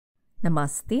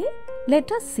Namaste.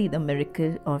 Let us see the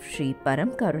miracle of Sri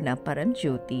Paramkaruna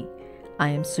Paramjyoti. I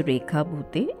am Surekha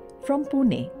Bhute from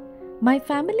Pune. My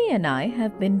family and I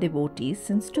have been devotees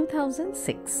since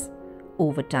 2006.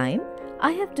 Over time,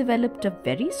 I have developed a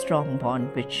very strong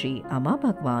bond with Sri Amma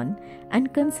Bhagavan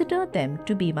and consider them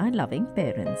to be my loving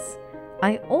parents.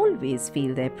 I always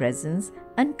feel their presence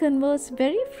and converse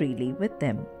very freely with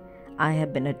them. I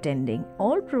have been attending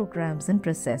all programs and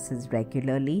processes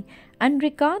regularly and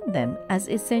regard them as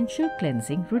essential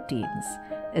cleansing routines,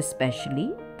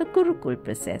 especially the Gurukul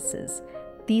processes.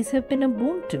 These have been a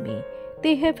boon to me.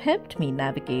 They have helped me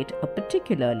navigate a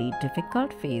particularly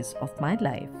difficult phase of my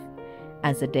life.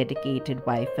 As a dedicated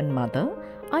wife and mother,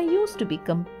 I used to be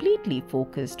completely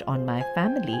focused on my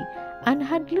family and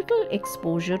had little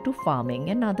exposure to farming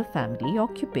and other family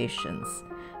occupations.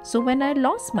 So when I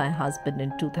lost my husband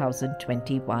in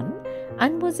 2021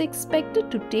 and was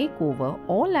expected to take over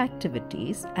all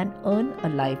activities and earn a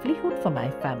livelihood for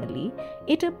my family,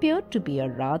 it appeared to be a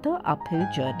rather uphill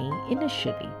journey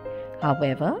initially.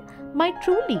 However, my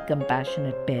truly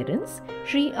compassionate parents,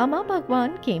 Sri Amma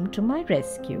Bhagavan, came to my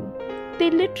rescue. They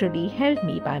literally held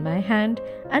me by my hand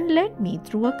and led me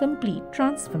through a complete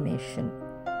transformation.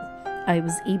 I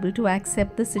was able to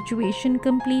accept the situation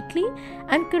completely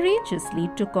and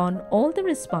courageously took on all the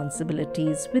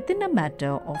responsibilities within a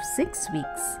matter of 6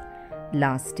 weeks.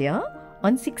 Last year,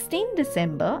 on 16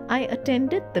 December, I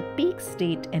attended the Peak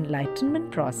State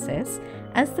Enlightenment process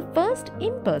as the first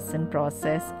in-person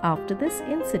process after this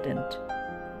incident.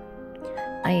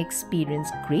 I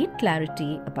experienced great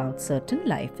clarity about certain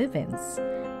life events.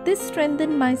 This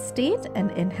strengthened my state and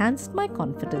enhanced my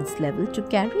confidence level to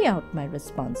carry out my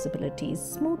responsibilities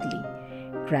smoothly.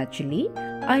 Gradually,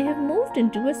 I have moved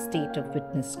into a state of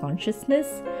witness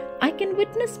consciousness. I can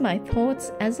witness my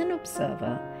thoughts as an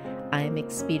observer. I am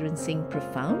experiencing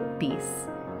profound peace,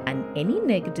 and any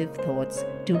negative thoughts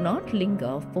do not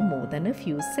linger for more than a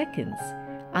few seconds.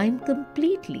 I am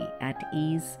completely at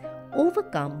ease,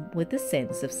 overcome with a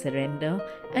sense of surrender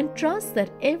and trust that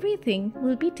everything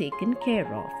will be taken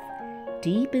care of.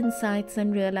 Deep insights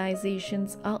and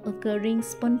realizations are occurring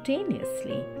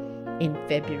spontaneously. In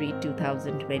February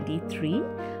 2023,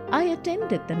 I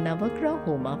attended the Navagraha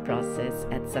Homa process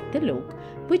at Satyalok,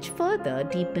 which further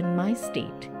deepened my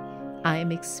state. I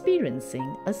am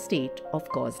experiencing a state of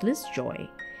causeless joy.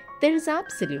 There is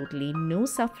absolutely no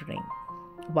suffering.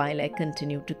 While I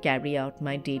continue to carry out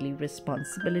my daily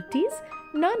responsibilities,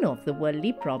 none of the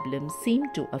worldly problems seem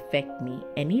to affect me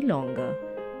any longer.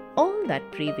 All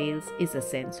that prevails is a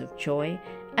sense of joy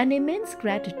and immense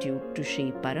gratitude to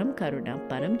Sri Paramkaruna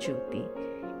Paramjyoti.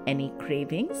 Any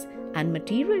cravings and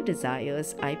material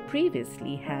desires I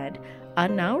previously had are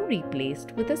now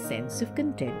replaced with a sense of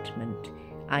contentment.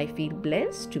 I feel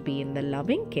blessed to be in the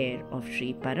loving care of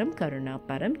Sri Paramkaruna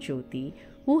Paramjyoti,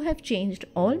 who have changed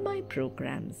all my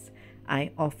programs.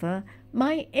 I offer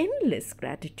my endless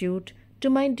gratitude to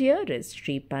my dearest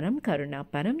Sri Paramkaruna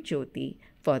Paramjyoti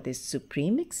for this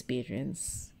supreme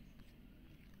experience.